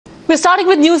We're starting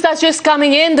with news that's just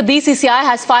coming in. The BCCI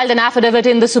has filed an affidavit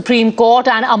in the Supreme Court,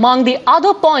 and among the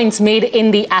other points made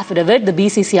in the affidavit, the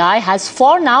BCCI has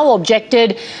for now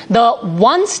objected the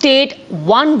one state,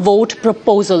 one vote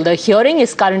proposal. The hearing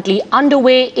is currently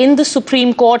underway in the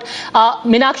Supreme Court.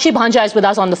 Meenakshi Bhanja is with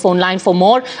us on the phone line for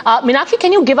more. Meenakshi,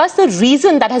 can you give us the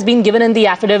reason that has been given in the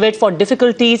affidavit for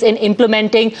difficulties in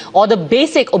implementing or the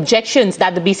basic objections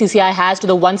that the BCCI has to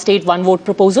the one state, one vote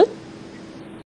proposal?